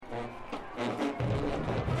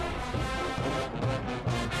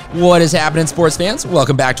What is happening, sports fans?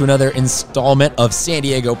 Welcome back to another installment of San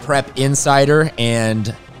Diego Prep Insider,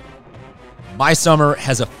 and my summer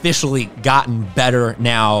has officially gotten better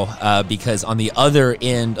now because on the other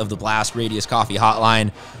end of the Blast Radius Coffee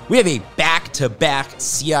Hotline, we have a back-to-back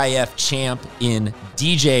CIF champ in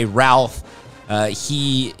DJ Ralph.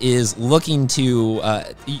 He is looking to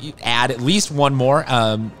add at least one more.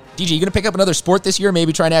 DJ, you going to pick up another sport this year?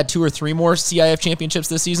 Maybe try and add 2 or 3 more CIF championships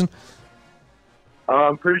this season?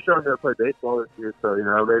 I'm pretty sure I'm going to play baseball this year, so,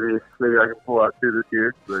 maybe I can pull out 2 this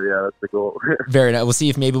year. But, yeah, that's the goal. Very nice. We'll see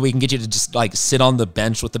if maybe we can get you to just, sit on the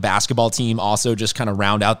bench with the basketball team, also just kind of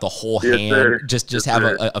round out the whole hand, sir. just Yes, have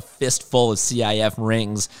sir. a fistful of CIF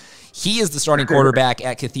rings. He is the starting quarterback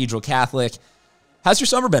at Cathedral Catholic. How's your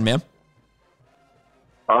summer been, man?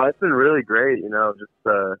 It's been really great, just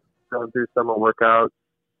going through summer workouts.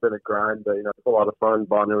 It's been a grind, but, it's a lot of fun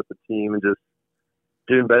bonding with the team and just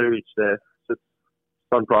getting better each day.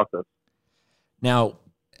 Fun process. Now,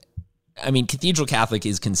 Cathedral Catholic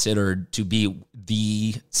is considered to be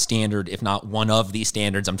the standard, if not one of the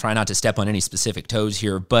standards. I'm trying not to step on any specific toes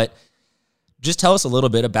here, but just tell us a little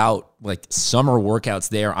bit about summer workouts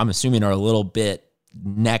there. I'm assuming are a little bit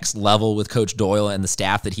next level with Coach Doyle and the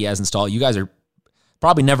staff that he has installed. You guys are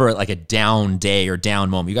probably never at a down day or down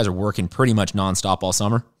moment. You guys are working pretty much nonstop all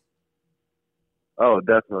summer. Oh,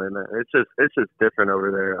 definitely, man. It's just different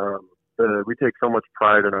over there. We take so much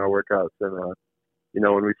pride in our workouts, and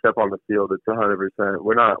when we step on the field, it's 100%.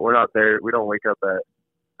 We're not there. We don't wake up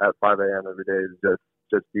at 5 a.m. every day to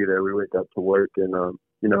just be there. We wake up to work, and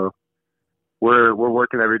we're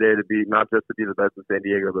working every day to be not just to be the best in San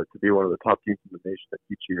Diego, but to be one of the top teams in the nation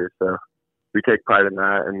each year. So we take pride in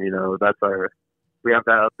that, and we have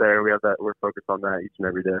that up there. We have that. We're focused on that each and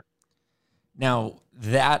every day. Now,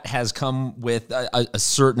 that has come with a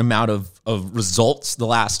certain amount of results the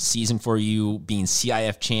last season for you, being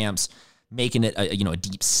CIF champs, making it a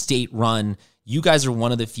deep state run. You guys are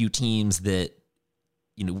one of the few teams that,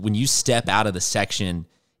 when you step out of the section,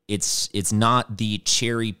 it's not the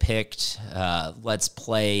cherry-picked, let's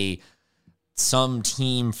play some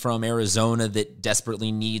team from Arizona that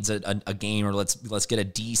desperately needs a game, or let's get a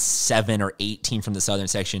D7 or 8 team from the southern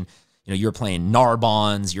section. You're playing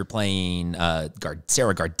Narbonnes, you're playing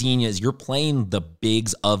Sarah Gardenias, you're playing the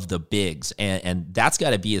bigs of the bigs. And that's got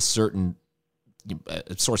to be a certain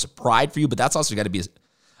source of pride for you, but that's also got to be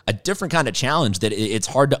a different kind of challenge that it's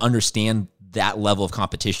hard to understand that level of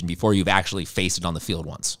competition before you've actually faced it on the field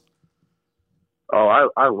once. Oh,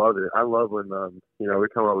 I love it. I love when, we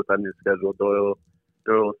come up with that new schedule.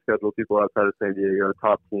 Doyle schedule people outside of San Diego,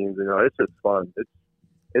 top teams. It's just fun.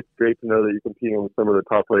 It's great to know that you're competing with some of the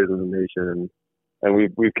top players in the nation, and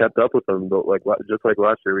we've kept up with them. But just like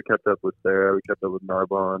last year, we kept up with Sarah, we kept up with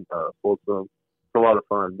Narbonne, Folsom. It's a lot of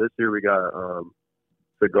fun. This year we got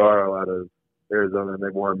Sagaro out of Arizona, and they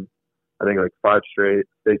won I think 5 straight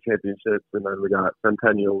state championships, and then we got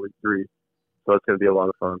Centennial Week 3. So it's going to be a lot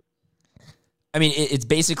of fun. It's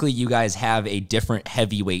basically you guys have a different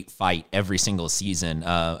heavyweight fight every single season,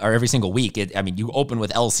 or every single week. You open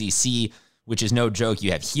with LCC, which is no joke.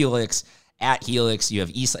 You have Helix. At Helix, you have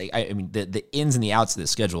East. The ins and the outs of the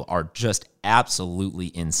schedule are just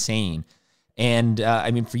absolutely insane. And,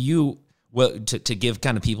 for you, to give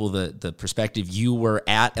kind of people the perspective, you were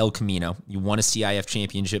at El Camino. You won a CIF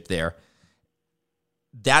championship there.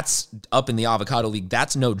 That's up in the Avocado League.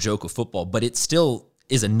 That's no joke of football, but it still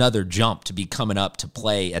is another jump to be coming up to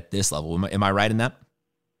play at this level. Am I right in that?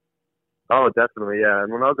 Oh, definitely, yeah.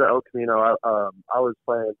 And when I was at El Camino, I was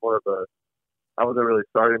playing I wasn't really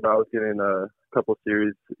starting, but I was getting a couple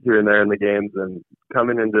series here and there in the games. And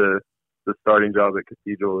coming into the starting job at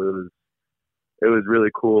Cathedral, it was really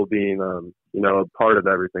cool being, a part of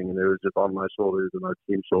everything. And it was just on my shoulders and our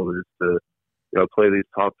team's shoulders to, play these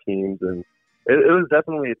top teams. And it was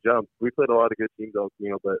definitely a jump. We played a lot of good teams at El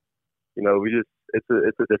Camino, but,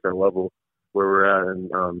 it's a different level where we're at. And,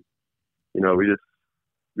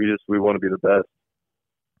 we want to be the best.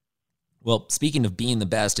 Well, speaking of being the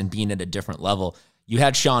best and being at a different level, you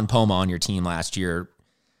had Sean Poma on your team last year.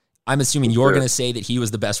 I'm assuming you're going to say that he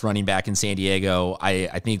was the best running back in San Diego.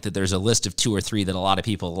 I think that there's a list of 2 or 3 that a lot of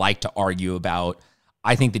people like to argue about.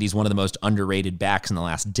 I think that he's one of the most underrated backs in the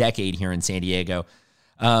last decade here in San Diego.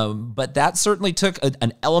 But that certainly took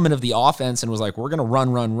an element of the offense and was like, we're going to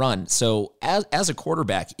run. So as a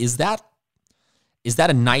quarterback, is that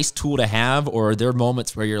a nice tool to have, or are there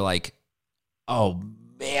moments where you're like, oh,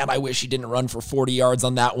 man, I wish he didn't run for 40 yards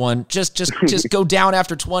on that one. Just go down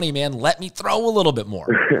after 20, man. Let me throw a little bit more.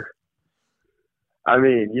 I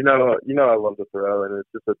love to throw, and it's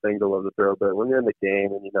just a thing to love to throw. But when you're in the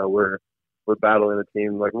game and, we're battling a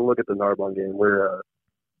team, like we'll look at the Narbonne game.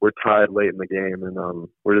 we're tied late in the game, and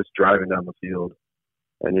we're just driving down the field,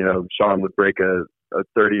 and Sean would break a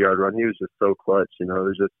 30-yard run. He was just so clutch. It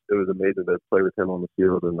was amazing to play with him on the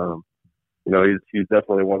field, and he's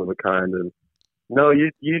definitely one of a kind. And no,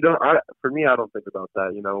 you don't. For me, I don't think about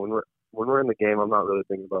that. When we're in the game, I'm not really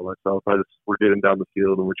thinking about myself. We're getting down the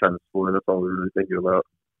field and we're trying to score. That's all we're really thinking about.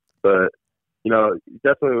 But you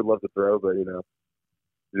definitely would love to throw, but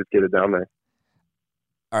just get it down there.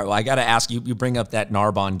 All right. Well, I got to ask you. You bring up that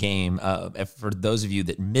Narbonne game. For those of you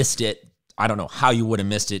that missed it, I don't know how you would have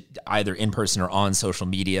missed it either in person or on social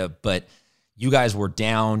media. But you guys were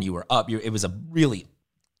down. You were up. It was a really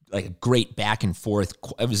like a great back and forth.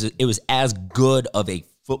 It was as good of a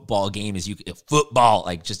football game as football,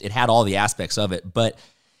 like just it had all the aspects of it. But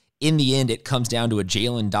in the end, it comes down to a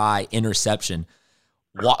Jalen Dye interception.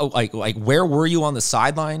 Like where were you on the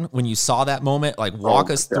sideline when you saw that moment? Like walk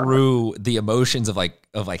us through the emotions of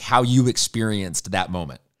how you experienced that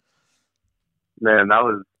moment. Man, that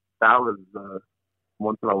was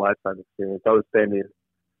once in a lifetime experience. I was standing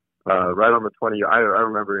right on the 20. I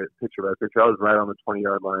remember it picture by picture. I was right on the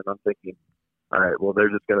 20-yard line. I'm thinking, all right, well they're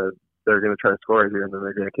gonna try to score it here, and then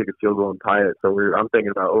they're gonna kick a field goal and tie it. So I'm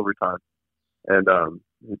thinking about overtime, and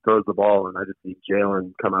he throws the ball, and I just see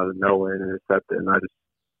Jalen come out of nowhere and intercept it, and I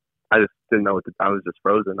just didn't know what to. I was just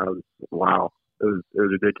frozen. I was wow. It was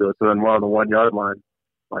ridiculous. And then we're on the 1-yard line.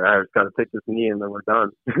 Like I just got to take this knee, and then we're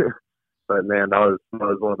done. But man, that was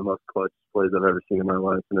one of the most clutch plays I've ever seen in my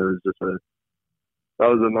life, and it was just that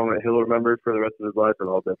was a moment he'll remember for the rest of his life, and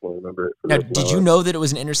I'll definitely remember it. Now, did you know that it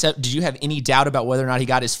was an intercept? Did you have any doubt about whether or not he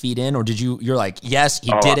got his feet in, or you're like, yes,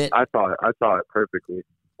 he did it? I saw it perfectly.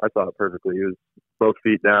 He was both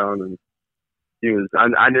feet down, and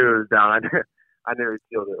I knew it was down. I knew he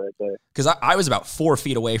sealed it right there. Because I was about 4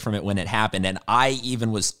 feet away from it when it happened, and I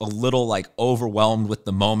even was a little like overwhelmed with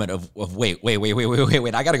the moment of wait.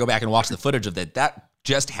 I got to go back and watch the footage of that. That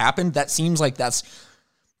just happened. That seems like that's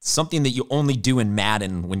something that you only do in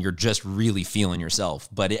Madden when you're just really feeling yourself.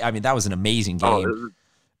 But that was an amazing game.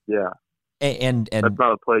 Yeah. And that's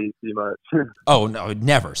not a play you see much. Oh no,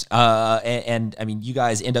 never. And you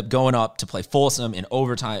guys end up going up to play Folsom in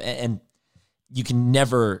overtime, and you can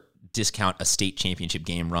never discount a state championship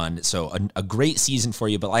game run. So a great season for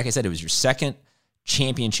you. But like I said, it was your second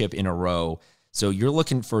championship in a row. So you're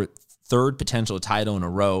looking for third potential title in a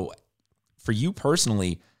row. For you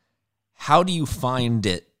personally, how do you find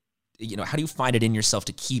it? How do you find it in yourself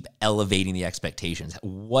to keep elevating the expectations?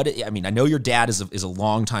 I know your dad is a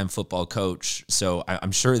longtime football coach, so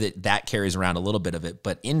I'm sure that carries around a little bit of it.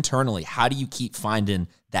 But internally, how do you keep finding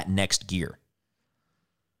that next gear?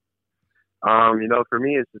 For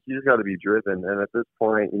me, it's just you just got to be driven. And at this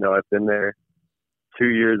point, I've been there 2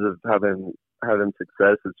 years of having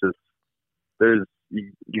success. It's just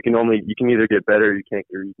you can either get better, or you can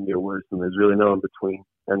get worse, and there's really no in between.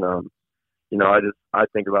 And I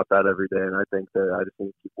think about that every day, and I think that I just need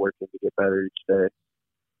to keep working to get better each day.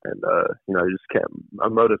 And you just can't. A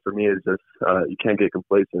motive for me is just you can't get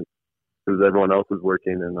complacent because everyone else is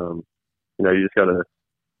working, and you always got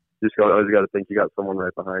to think you got someone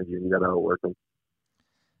right behind you, and you got to outwork them.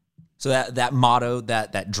 So that motto,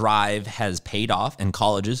 that drive has paid off, and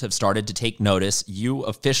colleges have started to take notice. You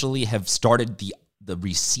officially have started the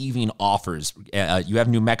receiving offers. You have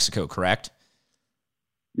New Mexico, correct?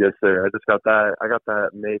 Yes, sir. I just got that. I got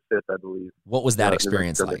that May 5th, I believe. What was that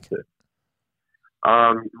experience like?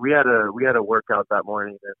 We had a workout that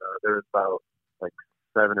morning, and there was about like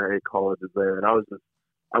 7 or 8 colleges there, and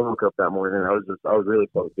I woke up that morning. I really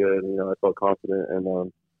felt good. I felt confident, and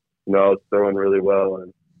I was throwing really well,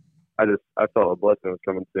 and I felt a blessing was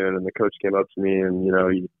coming soon. And the coach came up to me, and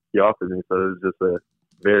he offered me, so it was just a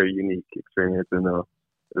very unique experience, and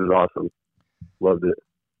it was awesome. Loved it.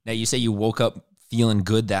 Now you say you woke up feeling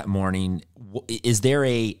good that morning. Is there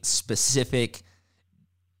a specific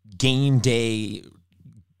game day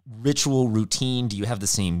ritual routine? Do you have the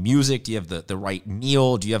same music? Do you have the right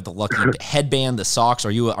meal? Do you have the lucky headband, the socks?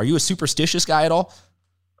 Are you a superstitious guy at all?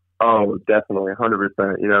 Oh, definitely,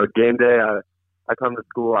 100%. Game day, I come to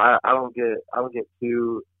school. I don't get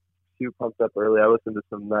too pumped up early. I listen to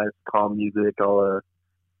some nice calm music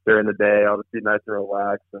during the day. I'll just be nice and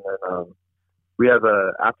relaxed, and then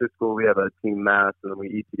after school we have a team mass, and then we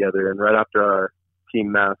eat together. And right after our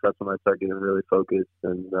team mass, that's when I start getting really focused,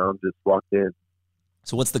 and I'm just locked in.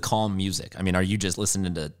 So what's the calm music? Are you just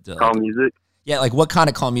listening to calm music? Yeah, like what kind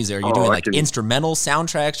of calm music? Are you doing instrumental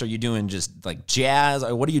soundtracks? Are you doing just like jazz?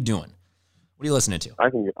 What are you doing? What are you listening to?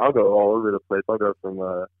 I'll go all over the place. I'll go from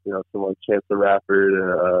some like Chance the Rapper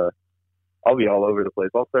to I'll be all over the place.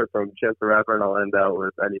 I'll start from Chance the Rapper and I'll end out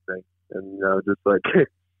with anything, and just like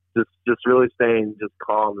just really staying just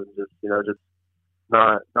calm and just just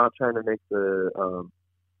not trying to make the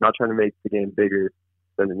game bigger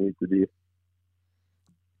than it needs to be.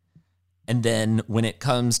 And then when it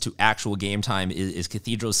comes to actual game time, is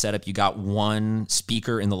Cathedral set up? You got one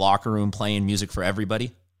speaker in the locker room playing music for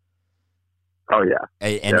everybody? Oh yeah,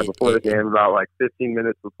 and before the game, about like 15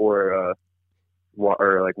 minutes before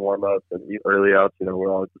warm ups and early outs, we're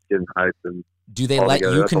all just getting hyped. And do they let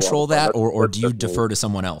you control that, or do you defer to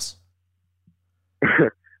someone else? Oh,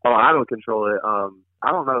 I don't control it.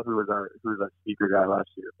 I don't know who was our speaker guy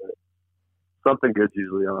last year, but something good's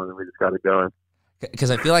usually on, and we just got it going.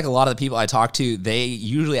 Because I feel like a lot of the people I talk to, they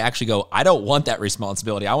usually actually go, I don't want that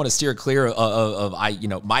responsibility. I want to steer clear of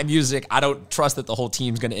my music. I don't trust that the whole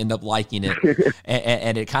team's going to end up liking it.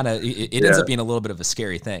 and it kind of, it ends up being a little bit of a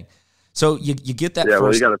scary thing. So you get that. Yeah,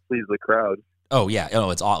 well, you got to please the crowd. Oh yeah.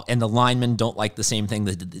 Oh, it's all, and the linemen don't like the same thing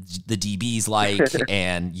that the DBs like.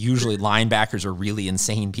 And usually linebackers are really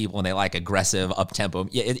insane people and they like aggressive up tempo.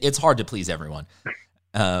 Yeah, it's hard to please everyone.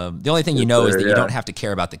 The only thing is that you don't have to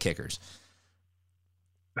care about the kickers.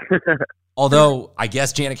 Although I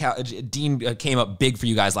guess Dean came up big for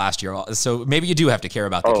you guys last year, so maybe you do have to care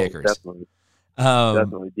about the kickers. Definitely.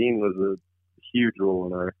 Definitely. Dean was a huge role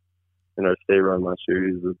in our state run last year.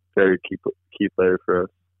 He was a very key player for us.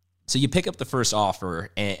 So you pick up the first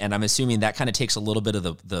offer, and I'm assuming that kind of takes a little bit of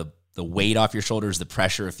the weight off your shoulders, the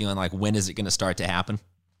pressure of feeling like, when is it going to start to happen?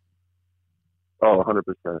 Oh,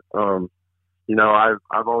 100%. I've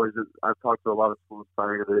talked to a lot of schools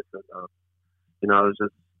prior to this, and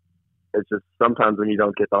it's just sometimes when you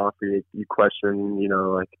don't get the offer, you question,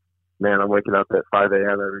 like, man, I'm waking up at 5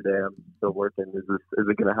 a.m. every day. I'm still working. Is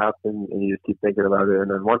it going to happen? And you just keep thinking about it.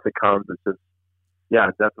 And then once it comes, it's just,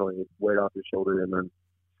 definitely weight off your shoulder. And then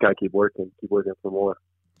just got to keep working for more.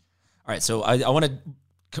 All right. So I want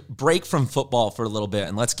to break from football for a little bit,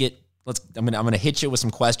 and I'm going to hit you with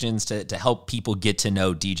some questions to help people get to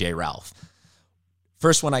know DJ Ralph.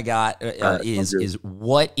 First one I got is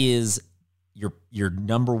what is your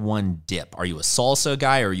number one dip? Are you a salsa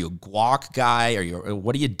guy? Are you a guac guy?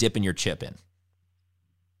 What are you dipping your chip in?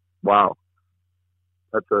 Wow,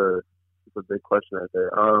 that's a big question right there.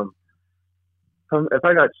 If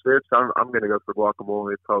I got chips, I'm gonna go for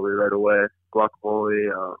guacamole probably right away.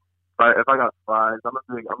 Guacamole. If I got fries, I'm a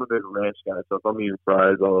big ranch guy. So if I'm eating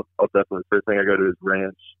fries, I'll definitely, first thing I go to is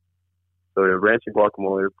ranch. So ranch and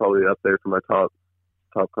guacamole are probably up there for my top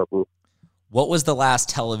couple. What was the last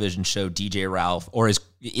television show DJ Ralph or is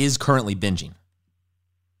currently binging?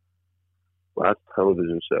 Last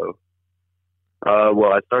television show.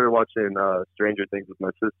 Well, I started watching Stranger Things with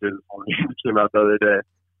my sister this morning. It came out the other day.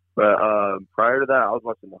 But prior to that, I was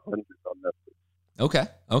watching The Hundred on Netflix. Okay.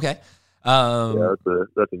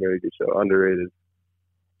 That's a very good show. Underrated.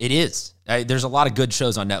 It is. There's a lot of good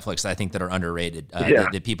shows on Netflix that I think that are underrated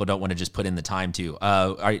that people don't want to just put in the time to.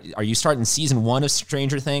 Are you starting season 1 of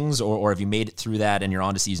Stranger Things, or have you made it through that and you're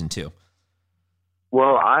on to season 2?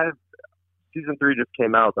 Well, season 3 just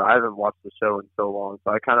came out, but I haven't watched the show in so long.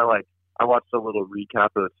 So I watched a little recap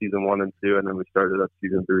of season 1 and 2, and then we started up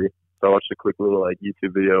season 3. So I watched a quick little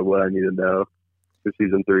YouTube video of what I need to know for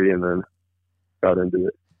season 3, and then got into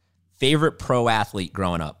it. Favorite pro athlete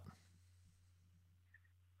growing up?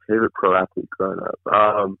 Favorite pro athlete growing up?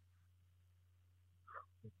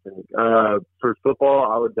 For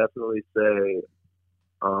football, I would definitely say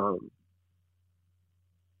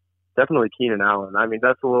definitely Keenan Allen. I mean,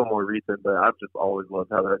 that's a little more recent, but I've just always loved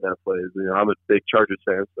how that guy plays. I'm a big Chargers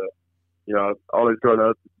fan, so I've always grown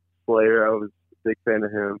up Slayer. I was a big fan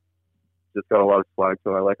of him. Just got a lot of swag,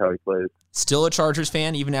 so I like how he plays. Still a Chargers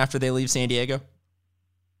fan even after they leave San Diego?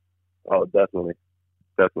 Oh, definitely.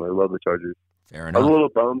 Love the Chargers. Fair enough. I was a little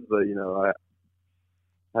bummed, but I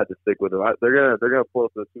had to stick with them. They're gonna pull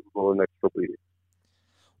us to the Super Bowl in the next couple of years.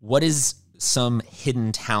 What is some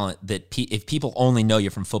hidden talent that if people only know you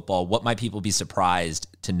from football, what might people be surprised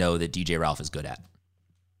to know that DJ Ralph is good at?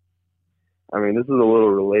 I mean, this is a little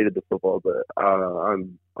related to football, but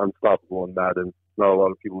I'm unstoppable in Madden. Not a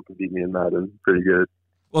lot of people can beat me in Madden. Pretty good.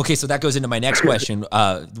 Okay, so that goes into my next question.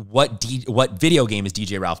 What video game is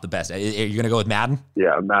DJ Ralph the best at? Are you going to go with Madden?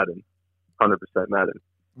 Yeah, Madden. 100% Madden.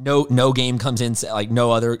 No game comes in like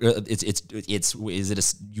no other. You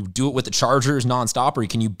do it with the Chargers nonstop, or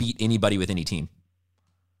can you beat anybody with any team?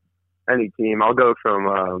 Any team. I'll go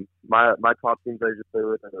from my top teams I just play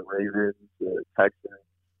with, and the Ravens, the Texans.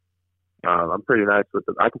 I'm pretty nice with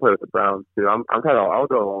them. I can play with the Browns too. I'll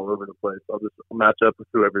go all over the place. I'll just match up with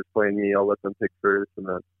whoever's playing me. I'll let them pick first, and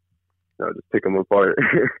then just pick them apart.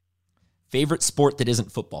 Favorite sport that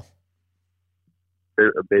isn't football?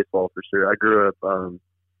 Baseball for sure. I grew up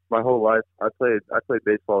my whole life. I played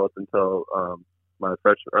baseball up until my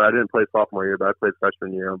freshman. Or I didn't play sophomore year, but I played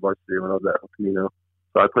freshman year on varsity when I was at El Camino.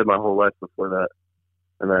 So I played my whole life before that,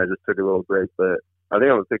 and then I just took a little break. But I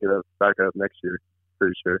think I'm gonna pick it up back up next year,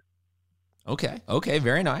 pretty sure. Okay,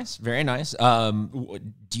 very nice, very nice. Do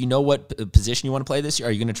you know what position you want to play this year?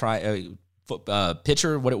 Are you going to try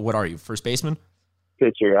pitcher? What are you? First baseman?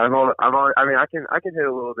 Pitcher. I mean, I can hit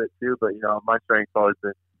a little bit too, but my strength's always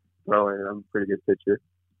been throwing, and I'm a pretty good pitcher.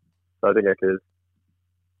 So I think I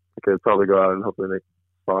could probably go out and hopefully make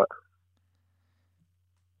a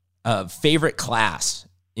spot. Favorite class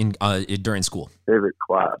in during school? Favorite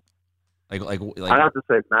class? Like I have to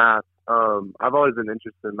say math. I've always been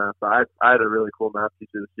interested in math. I had a really cool math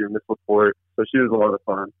teacher this year, Miss LaPorte. So she was a lot of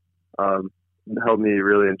fun. Helped me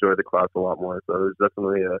really enjoy the class a lot more. So it was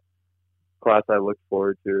definitely a class I look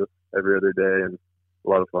forward to every other day, and a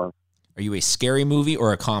lot of fun. Are you a scary movie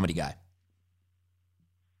or a comedy guy?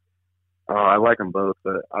 I like them both,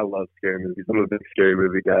 but I love scary movies. I'm a big scary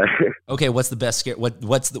movie guy. Okay, what's the best scary?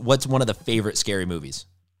 What's one of the favorite scary movies?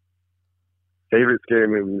 Favorite scary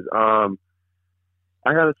movies.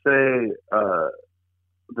 I gotta say,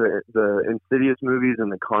 the Insidious movies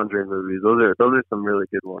and the Conjuring movies. Those are some really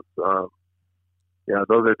good ones. Yeah,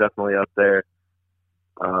 those are definitely up there.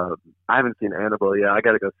 I haven't seen Annabelle yet. I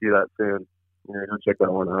gotta go see that soon. Go check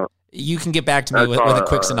that one out. You can get back to me with a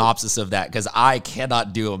quick synopsis of that, because I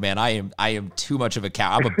cannot do it, man. I am too much of a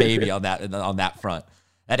cow. I'm a baby on that front.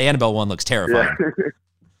 That Annabelle one looks terrifying. Yeah.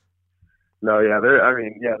 No, yeah, they're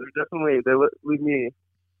definitely, they leave me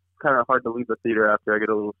kind of hard to leave the theater after. I get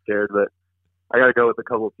a little scared, but I got to go with a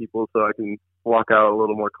couple of people so I can walk out a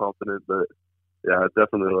little more confident. But yeah,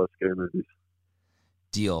 definitely love scary movies.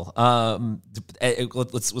 Deal.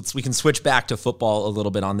 We can switch back to football a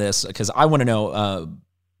little bit on this, because I want to know,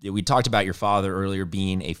 we talked about your father earlier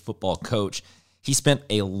being a football coach. He spent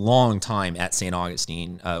a long time at St.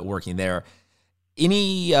 Augustine working there.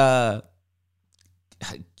 Any I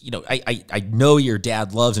know your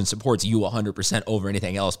dad loves and supports you 100% over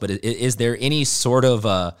anything else, but is there any sort of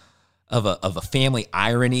a family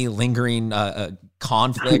irony, lingering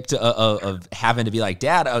conflict of having to be like,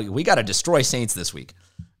 Dad, we got to destroy Saints this week?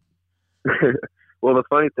 Well, the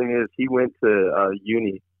funny thing is, he went to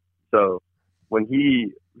uni. So when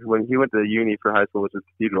he went to uni for high school, which is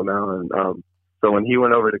Cathedral now, and so when he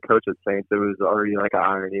went over to coach at Saints, it was already like an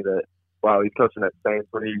irony that, wow, he's coaching at Saints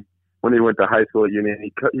when he went to high school at uni. And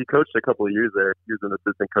he coached a couple of years there. He was an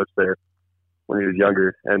assistant coach there when he was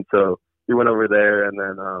younger, and so he went over there. And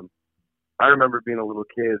then I remember being a little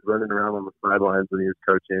kid running around on the sidelines when he was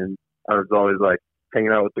coaching. I was always like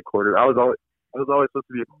hanging out with the quarter. I was always supposed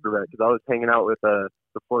to be a quarterback, because I was hanging out with the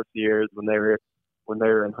fourth years when they were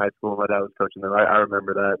in high school. My dad was coaching them. I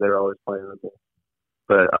remember that they were always playing with me,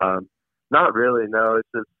 but not really. No, it's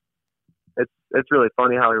just it's really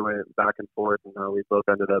funny how we went back and forth, and how we both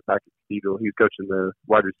ended up back at Cathedral. He's coaching the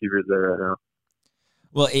wide receivers there right now.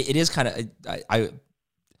 Well, it is kind of I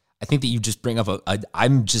think that you just bring up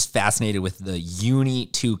I'm just fascinated with the uni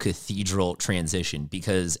to Cathedral transition,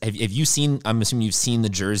 because have you seen? I'm assuming you've seen the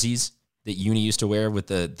jerseys that uni used to wear with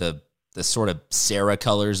the sort of Sarah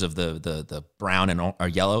colors of the brown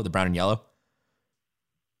and yellow, the brown and yellow.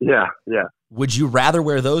 Yeah. Would you rather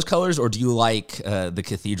wear those colors, or do you like the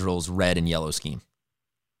Cathedral's red and yellow scheme?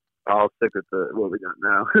 I'll stick with what we got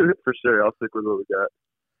now. For sure. I'll stick with what we got.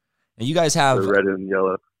 And you guys have the red and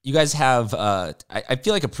yellow. You guys have, I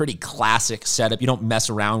feel like, a pretty classic setup. You don't mess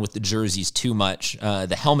around with the jerseys too much.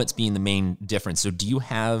 The helmets being the main difference. So do you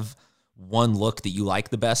have one look that you like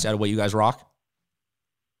the best out of what you guys rock?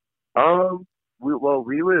 We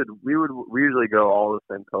usually go all the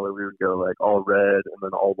same color. We would go like all red and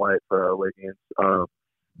then all white for our away games.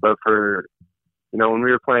 But for, when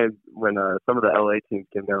we were playing, when some of the LA teams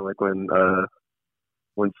came down, like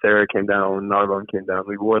when Sarah came down, when Narbonne came down,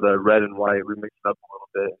 we wore the red and white. We mixed it up a little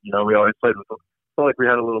bit. We always played with them. Felt like we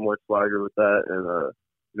had a little more swagger with that, and that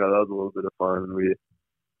was a little bit of fun.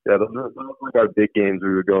 Those were like our big games.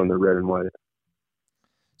 We would go in the red and white.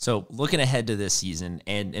 So looking ahead to this season,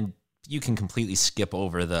 and you can completely skip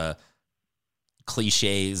over the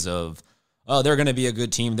cliches of, oh, they're going to be a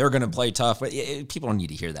good team, they're going to play tough. People don't need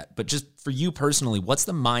to hear that. But just for you personally, what's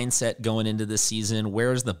the mindset going into this season?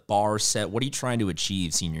 Where's the bar set? What are you trying to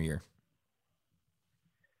achieve senior year?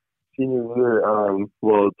 Senior year,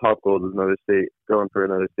 top goal is going for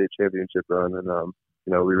another state championship run. And,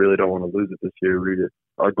 we really don't want to lose it this year.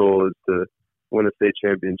 Our goal is to win a state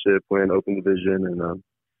championship, win open division, and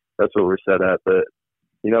that's what we're set at. But,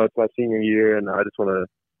 it's my senior year, and I just want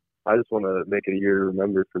to make it a year to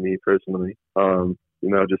remember for me personally.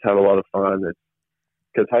 Just have a lot of fun.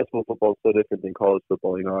 because high school football is so different than college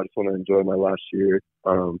football. You know, I just want to enjoy my last year.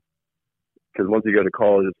 Because once you go to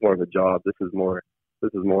college, it's more of a job. This is more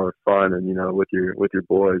fun, and you know, with your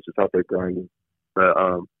boys, just out there grinding. But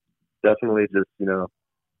definitely just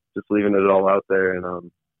just leaving it all out there,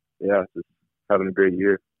 and yeah, just having a great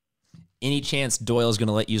year. Any chance Doyle's going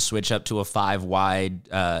to let you switch up to a 5 wide,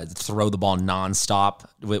 throw the ball nonstop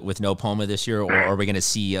with no Poma this year, or are we going to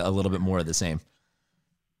see a little bit more of the same?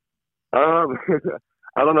 I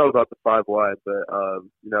don't know about the 5 wide, but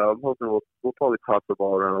I'm hoping we'll probably toss the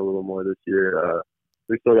ball around a little more this year.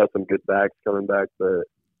 We still got some good backs coming back, but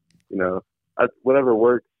whatever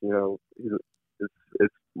works. If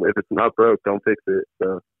it's not broke, don't fix it.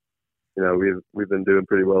 So we've been doing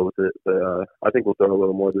pretty well with it, but I think we'll throw a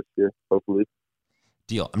little more this year, hopefully.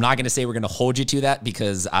 Deal. I'm not going to say we're going to hold you to that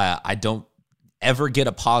because I don't ever get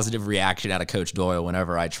a positive reaction out of Coach Doyle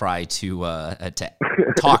whenever I try to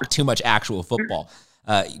talk too much actual football.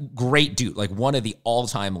 Great dude, like one of the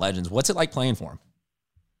all-time legends. What's it like playing for him?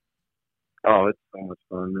 Oh, it's so much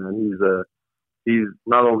fun, man. He's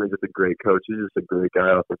not only just a great coach, he's just a great guy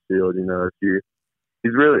off the field. He's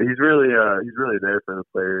really there for the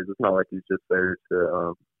players. It's not like he's just there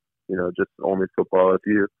to just only football. If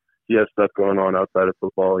you have stuff going on outside of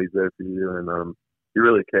football, he's there for you, and he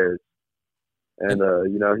really cares. And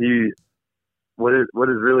what is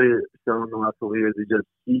really shown in the last couple of years,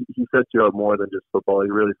 he sets you up more than just football. He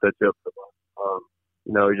really sets you up for life.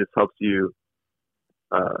 He just helps you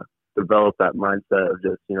develop that mindset of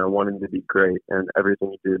just wanting to be great in everything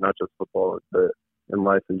you do, not just football, but in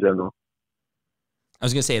life in general. I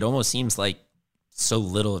was gonna say, it almost seems like so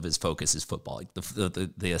little of his focus is football. Like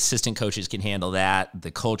the assistant coaches can handle that,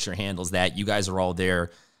 the culture handles that. You guys are all there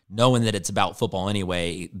knowing that it's about football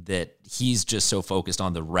anyway, that he's just so focused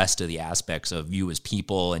on the rest of the aspects of you as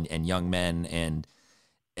people and young men. And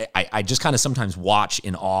I just kind of sometimes watch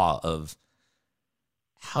in awe of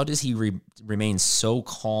how does he remain so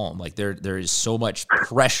calm? Like there is so much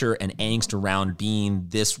pressure and angst around being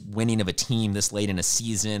this winning of a team this late in a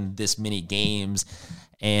season, this many games.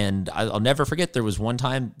 And I'll never forget, there was one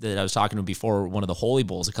time that I was talking to him before one of the Holy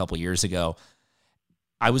Bowls a couple years ago.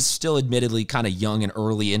 I was still admittedly kind of young and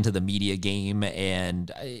early into the media game,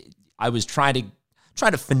 and I was trying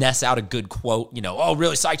to finesse out a good quote,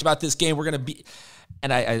 really psyched about this game. We're going to be,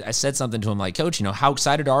 and I said something to him like, Coach, how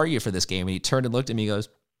excited are you for this game? And he turned and looked at me and goes,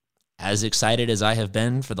 as excited as I have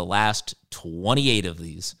been for the last 28 of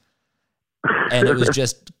these. And it was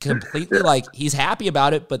just completely like, he's happy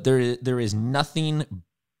about it, but there is nothing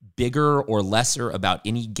bigger or lesser about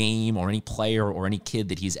any game or any player or any kid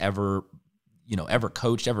that he's ever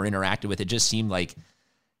coached, ever interacted with. It just seemed like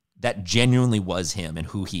that genuinely was him and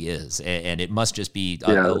who he is. And it must just be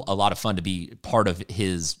a lot of fun to be part of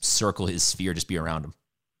his circle, his sphere, just be around him.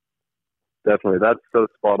 Definitely. That's so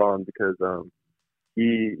spot on because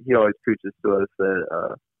he always preaches to us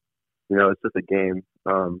that, it's just a game.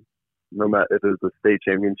 No matter if it was a state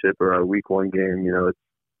championship or a week 1 game, it's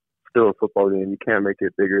still a football game. You can't make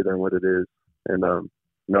it bigger than what it is. And,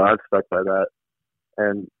 I've stuck by that.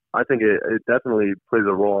 And I think it definitely plays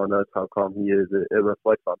a role on us how calm he is. It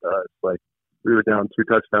reflects on us. Like we were down 2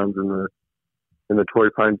 touchdowns in the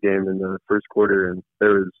Torrey Pines game in the first quarter, and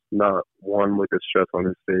there was not one look of stress on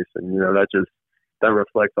his face. And that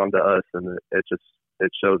reflects onto us, and it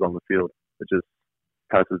shows on the field. It just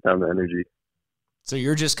passes down the energy. So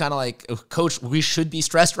you're just kind of like, oh, Coach, we should be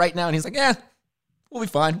stressed right now, and he's like, yeah, we'll be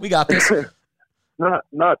fine. We got this. not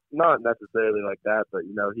necessarily like that, but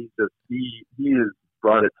he has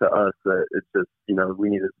brought it to us that it's just we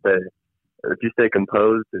need to stay. If you stay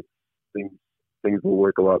composed, things will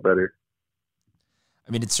work a lot better.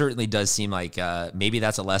 I mean, it certainly does seem like maybe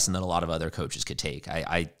that's a lesson that a lot of other coaches could take.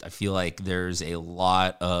 I feel like there's a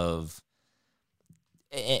lot of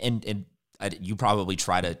and you probably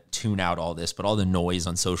try to tune out all this, but all the noise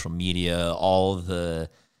on social media, all the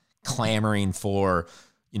clamoring for,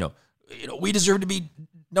 we deserve to be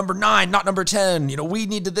number 9, not number 10. We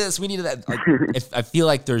need to this, we need to that. I feel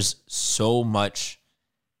like there's so much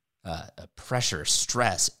pressure,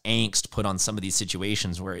 stress, angst put on some of these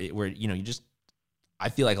situations where you just, I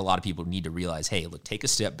feel like a lot of people need to realize, hey, look, take a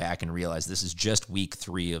step back and realize this is just week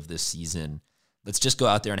 3 of this season. Let's just go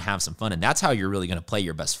out there and have some fun. And that's how you're really going to play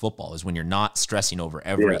your best football, is when you're not stressing over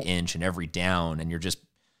every inch and every down, and you're just,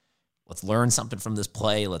 let's learn something from this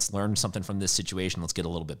play. Let's learn something from this situation. Let's get a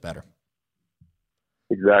little bit better.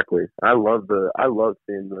 Exactly. I love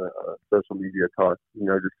seeing the social media talk,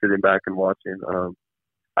 just sitting back and watching.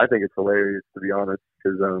 I think it's hilarious, to be honest,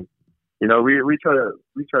 because, we try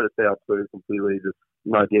to stay off Twitter completely, just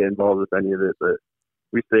not get involved with any of it, but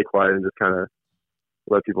we stay quiet and just kind of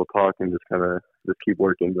let people talk and just kind of just keep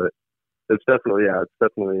working. But it's definitely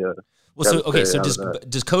well, so okay, so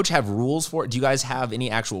does coach have rules for it? Do you guys have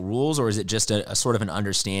any actual rules, or is it just a sort of an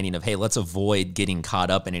understanding of, hey, let's avoid getting caught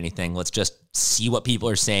up in anything. Let's just see what people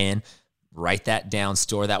are saying, write that down,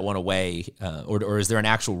 store that one away, or is there an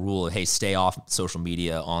actual rule of, hey, stay off social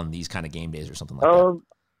media on these kind of game days or something like that?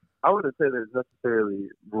 I wouldn't say there's necessarily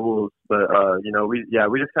rules, but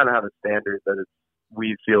we just kind of have a standard that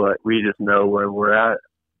we feel like we just know where we're at,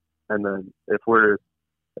 and then if we're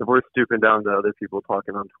stooping down to other people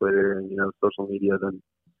talking on Twitter and social media, then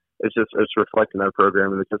it's reflecting our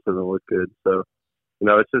program, and it just doesn't look good. So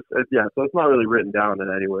so it's not really written down in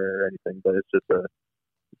anywhere or anything, but it's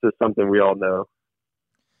just something we all know.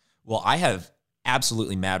 Well, I have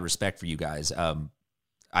absolutely mad respect for you guys.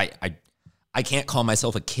 I can't call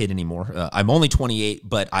myself a kid anymore. I'm only 28,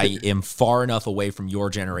 but I am far enough away from your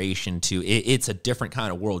generation it's a different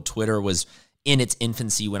kind of world. Twitter was in its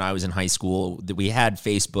infancy when I was in high school. We had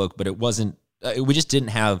Facebook, but it wasn't, we just didn't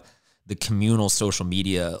have the communal social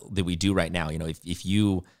media that we do right now. If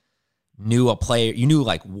you knew a player, you knew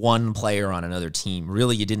like one player on another team.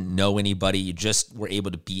 Really, you didn't know anybody. You just were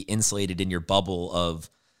able to be insulated in your bubble of,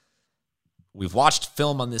 we've watched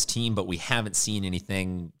film on this team, but we haven't seen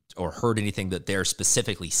anything or heard anything that they're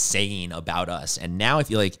specifically saying about us. And now I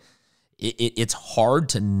feel like it's hard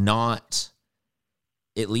to not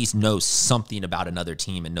at least know something about another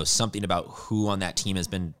team and know something about who on that team has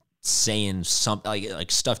been saying something,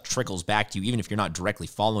 like stuff trickles back to you, even if you're not directly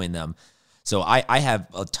following them. So I have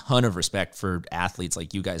a ton of respect for athletes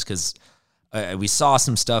like you guys, because we saw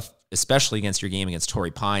some stuff, especially against your game against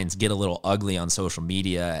Torrey Pines, get a little ugly on social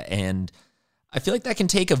media. And I feel like that can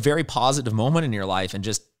take a very positive moment in your life and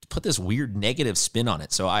just put this weird negative spin on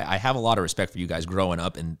it. So I have a lot of respect for you guys growing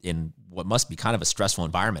up in what must be kind of a stressful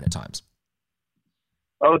environment at times.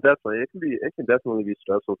 Oh, definitely. It can definitely be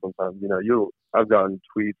stressful sometimes. I've gotten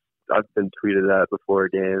tweets. I've been tweeted at before a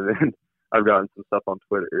game, and I've gotten some stuff on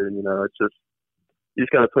Twitter. And it's just, you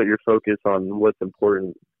just got to put your focus on what's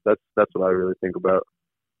important. That's what I really think about.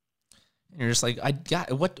 And you're just like, I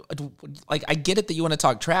get it that you want to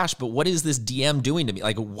talk trash, but what is this DM doing to me?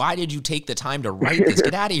 Like, why did you take the time to write this?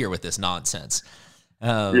 Get out of here with this nonsense.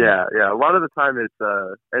 Yeah. A lot of the time it's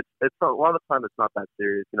a lot of the time it's not that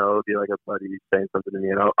serious. It'll be like a buddy saying something to me,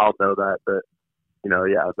 and I'll know that. But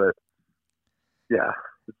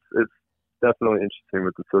it's definitely interesting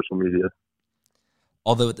with the social media.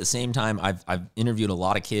 Although at the same time, I've interviewed a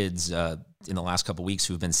lot of kids in the last couple of weeks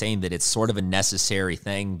who've been saying that it's sort of a necessary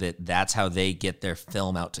thing, that's how they get their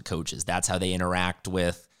film out to coaches. That's how they interact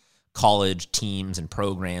with college teams and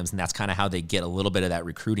programs, and that's kind of how they get a little bit of that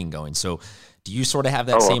recruiting going. So do you sort of have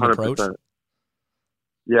that same 100%. Approach?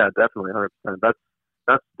 Yeah, definitely, 100%.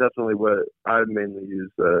 That's definitely what I mainly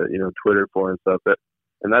use, Twitter for and stuff.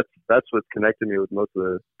 And that's what's connected me with most of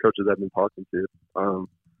the coaches I've been talking to.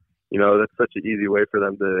 That's such an easy way for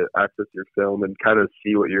them to access your film and kind of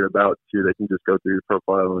see what you're about too. They can just go through your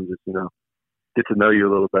profile and just, get to know you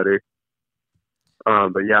a little better.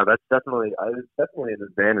 But yeah, it's definitely an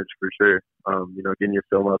advantage for sure. Getting your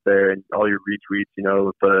film up there and all your retweets,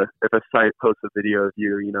 if a site posts a video of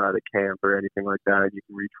you, at a camp or anything like that, you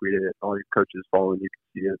can retweet it. All your coaches following you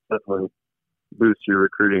can see it. It's definitely boosts your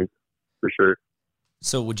recruiting for sure.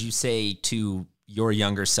 So would you say to your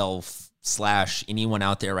younger self / anyone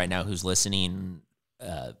out there right now who's listening,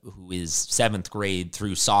 who is 7th grade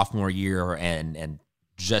through sophomore year and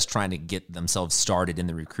just trying to get themselves started in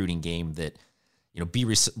the recruiting game, that,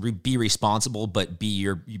 be responsible, but be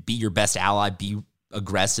your best ally, be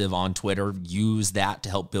aggressive on Twitter, use that to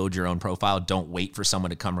help build your own profile. Don't wait for someone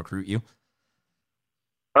to come recruit you.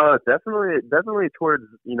 Definitely towards,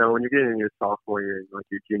 when you're getting in your sophomore year, like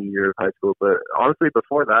your junior year of high school. But honestly,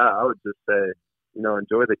 before that, I would just say,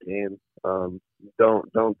 enjoy the game.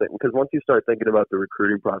 Don't think, because once you start thinking about the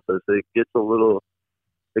recruiting process, it gets a little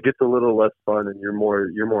less fun, and you're more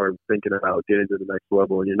thinking about getting to the next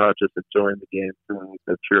level, and you're not just enjoying the game from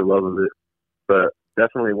the pure love of it. But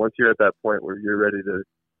definitely, once you're at that point where you're ready to,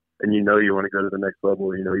 and you want to go to the next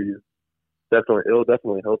level, it'll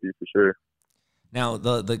definitely help you for sure. Now,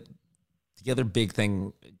 the other big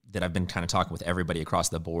thing that I've been kind of talking with everybody across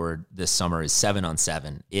the board this summer is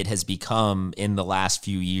 7-on-7. It has become, in the last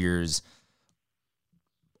few years,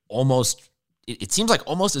 it seems like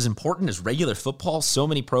almost as important as regular football. So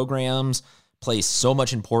many programs place so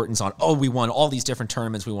much importance on, we won all these different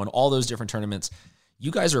tournaments. We won all those different tournaments.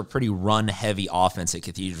 You guys are a pretty run-heavy offense at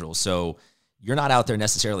Cathedral, so you're not out there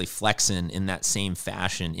necessarily flexing in that same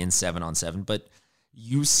fashion in 7-on-7, but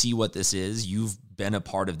you see what this is. You've been a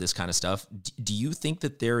part of this kind of stuff. Do you think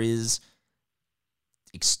that there is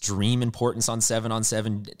extreme importance on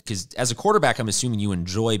 7-on-7? Because as a quarterback, I'm assuming you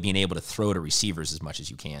enjoy being able to throw to receivers as much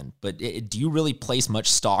as you can. But do you really place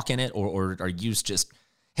much stock in it, or are you just,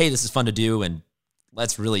 hey, this is fun to do, and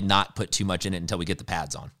let's really not put too much in it until we get the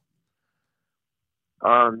pads on?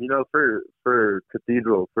 You know, for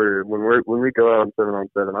Cathedral, for when we go out on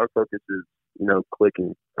 7-on-7, our focus is, you know,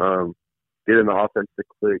 clicking, getting the offense to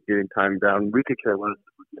click, getting time down. We could care less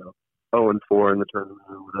if we're, 0-4 in the tournament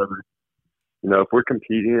or whatever. You know, if we're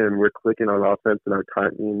competing and we're clicking on offense and our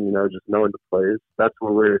timing, you know, just knowing the plays, that's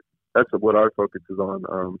what our focus is on,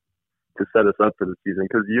 to set us up for the season.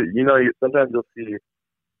 Because sometimes you'll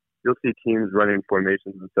see teams running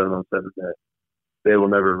formations in 7-on-7 that they will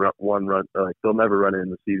never they'll never run it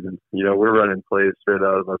in the season. You know, we're running plays straight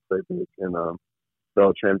out of our playbook, and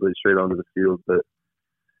they'll translate straight onto the field. But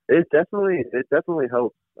it definitely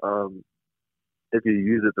helps if you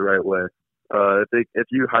use it the right way. If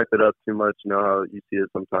you hype it up too much, you know how you see it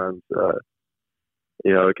sometimes.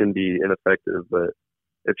 It can be ineffective. But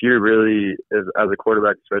if you're really, as a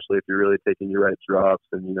quarterback, especially if you're really taking your right drops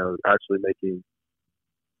and, you know, actually making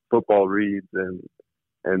football reads and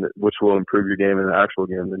which will improve your game in the actual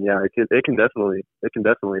game, then yeah, it can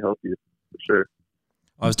definitely help you for sure.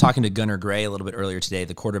 I was talking to Gunnar Gray a little bit earlier today,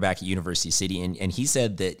 the quarterback at University City, and he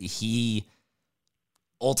said that he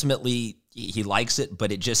ultimately he likes it,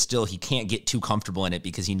 but he can't get too comfortable in it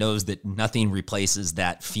because he knows that nothing replaces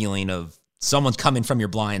that feeling of someone's coming from your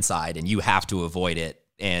blind side and you have to avoid it,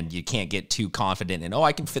 and you can't get too confident in,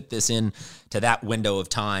 I can fit this in to that window of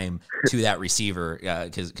time to that receiver,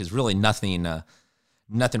 because really nothing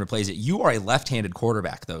replaces it. You are a left-handed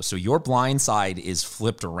quarterback, though, so your blind side is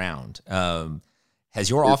flipped around. Has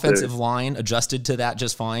your offensive line adjusted to that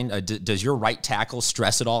just fine? Does your right tackle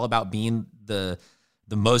stress at all about being the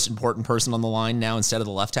most important person on the line now instead of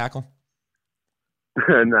the left tackle?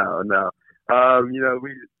 No.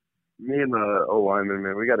 Me and the O-lineman,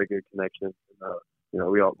 man, we got a good connection.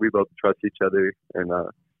 We both trust each other, and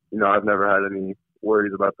I've never had any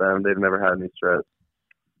worries about them. They've never had any stress.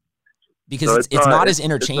 Because so it's not as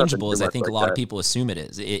interchangeable as I think a lot of people assume it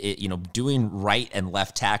is. Doing right and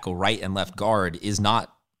left tackle, right and left guard is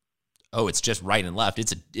not, it's just right and left.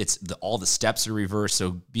 All the steps are reversed.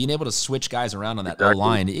 So being able to switch guys around on that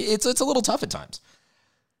O-line, it's a little tough at times.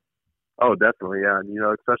 Oh, definitely, yeah. And,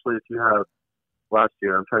 especially if you have last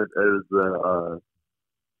year, it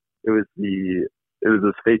was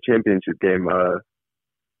the state championship game.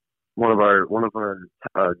 One of our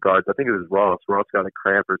guards, I think it was Ross. Ross got a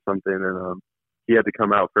cramp or something, and he had to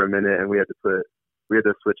come out for a minute, and we had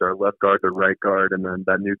to switch our left guard to right guard, and then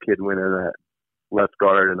that new kid went in at left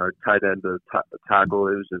guard, and our tight end to tackle.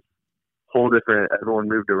 It was just whole different. Everyone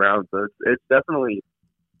moved around, so it's definitely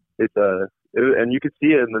and you could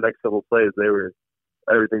see it in the next couple of plays.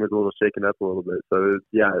 Everything was a little shaken up a little bit. So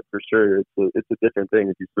for sure, it's a different thing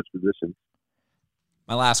if you switch positions.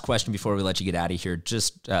 My last question before we let you get out of here,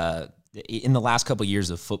 just in the last couple of years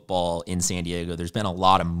of football in San Diego, there's been a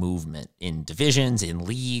lot of movement in divisions, in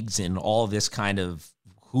leagues, in all this kind of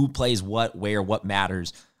who plays what, where, what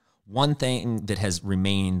matters. One thing that has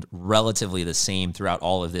remained relatively the same throughout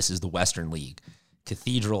all of this is the Western League.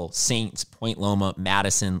 Cathedral, Saints, Point Loma,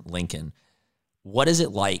 Madison, Lincoln. What is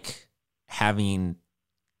it like having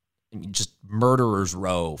just murderer's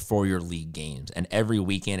row for your league games and every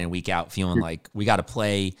weekend and week out feeling like we got to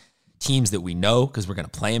play teams that we know because we're going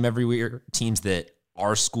to play them every year, teams that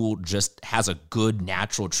our school just has a good,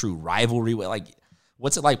 natural, true rivalry with? Like,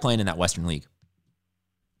 what's it like playing in that Western League?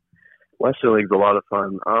 Western League's a lot of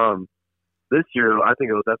fun. This year, I think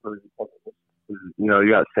it'll definitely be fun. You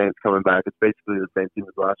got Saints coming back. It's basically the same team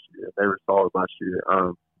as last year. They were solid last year.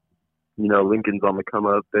 Lincoln's on the come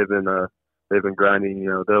up. They've been grinding.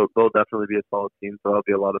 They'll definitely be a solid team, so that'll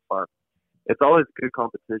be a lot of fun. It's always good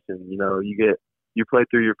competition. You play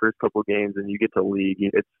through your first couple games and you get to league.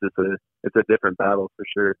 It's a different battle for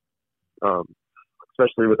sure.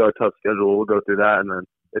 Especially with our tough schedule, we'll go through that, and then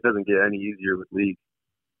it doesn't get any easier with league.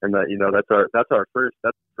 And that's our first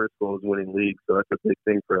goal is winning league, so that's a big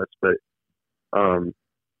thing for us. But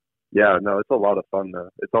it's a lot of fun though.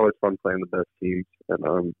 It's always fun playing the best teams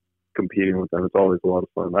and competing with them. It's always a lot of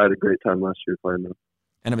fun. I had a great time last year playing them.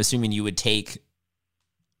 And I'm assuming you would take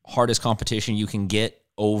hardest competition you can get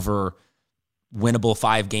over winnable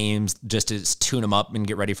 5 games just to tune them up and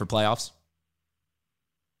get ready for playoffs?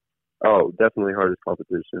 Oh, definitely hardest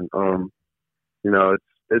competition.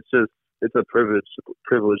 It's a privilege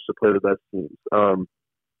to play the best teams.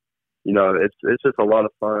 It's just a lot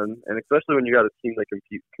of fun, and especially when you got a team that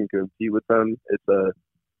can compete with them,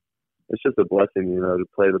 it's just a blessing, to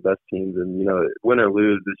play the best teams, and win or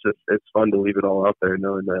lose, it's fun to leave it all out there,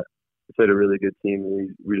 knowing that played a really good team,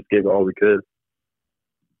 and we just gave it all we could.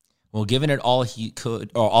 Well, giving it all he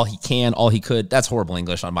could, or all he can, all he could, that's horrible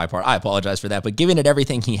English on my part. I apologize for that. But giving it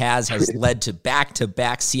everything he has led to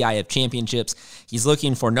back-to-back CIF championships. He's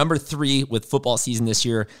looking for number 3 with football season this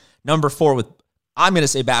year, number 4 with, I'm going to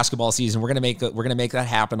say, basketball season. We're going to make that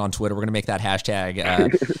happen on Twitter. We're going to make that hashtag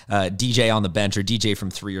DJ on the bench or DJ from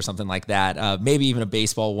 3 or something like that. Maybe even a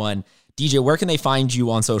baseball one. DJ, where can they find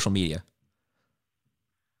you on social media?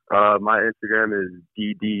 My Instagram is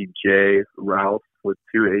DDJ with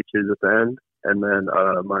 2 H's at the end. And then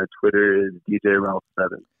my Twitter is DJRalph7.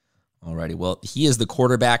 Alrighty, well, he is the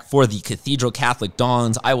quarterback for the Cathedral Catholic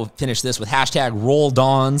Dons. I will finish this with hashtag Roll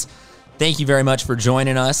Dons. Thank you very much for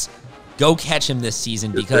joining us. Go catch him this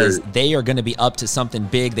season because they are going to be up to something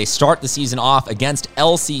big. They start the season off against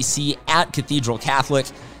LCC at Cathedral Catholic,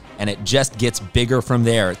 and it just gets bigger from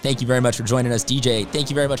there. Thank you very much for joining us, DJ.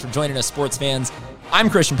 Thank you very much for joining us, sports fans.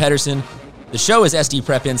 I'm Christian Pedersen. The show is SD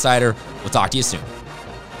Prep Insider. We'll talk to you soon.